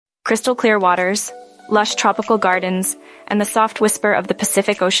crystal clear waters, lush tropical gardens, and the soft whisper of the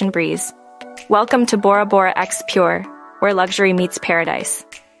Pacific Ocean breeze. Welcome to Bora Bora X Pure, where luxury meets paradise.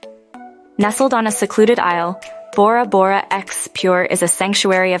 Nestled on a secluded isle, Bora Bora X Pure is a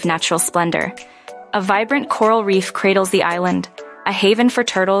sanctuary of natural splendor. A vibrant coral reef cradles the island, a haven for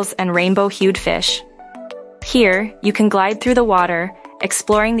turtles and rainbow-hued fish. Here, you can glide through the water,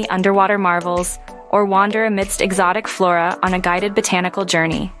 exploring the underwater marvels, or wander amidst exotic flora on a guided botanical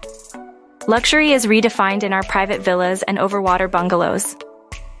journey. Luxury is redefined in our private villas and overwater bungalows.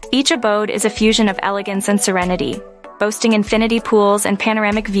 Each abode is a fusion of elegance and serenity, boasting infinity pools and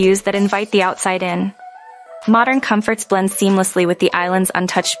panoramic views that invite the outside in. Modern comforts blend seamlessly with the island's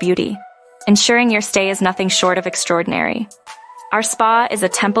untouched beauty, ensuring your stay is nothing short of extraordinary. Our spa is a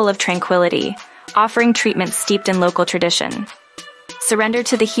temple of tranquility, offering treatments steeped in local tradition. Surrender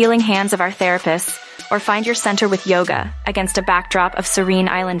to the healing hands of our therapists, or find your center with yoga against a backdrop of serene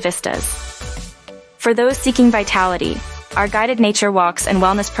island vistas. For those seeking vitality, our guided nature walks and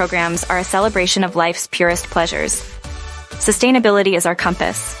wellness programs are a celebration of life's purest pleasures. Sustainability is our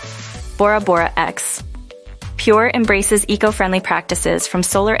compass. Bora Bora X Pure embraces eco-friendly practices from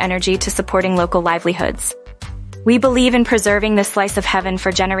solar energy to supporting local livelihoods. We believe in preserving this slice of heaven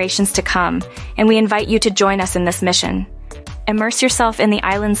for generations to come, and we invite you to join us in this mission. Immerse yourself in the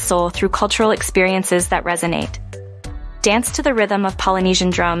island's soul through cultural experiences that resonate. Dance to the rhythm of Polynesian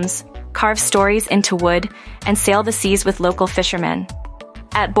drums, carve stories into wood, and sail the seas with local fishermen.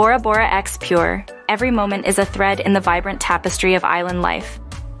 At Bora Bora X Pure, every moment is a thread in the vibrant tapestry of island life.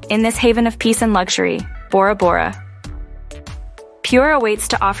 In this haven of peace and luxury, Bora Bora Pure awaits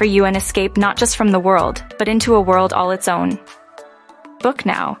to offer you an escape not just from the world, but into a world all its own. Book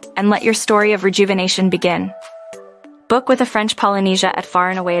now, and let your story of rejuvenation begin. Book with a French Polynesia at Far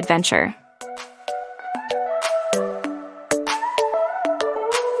and Away Adventure.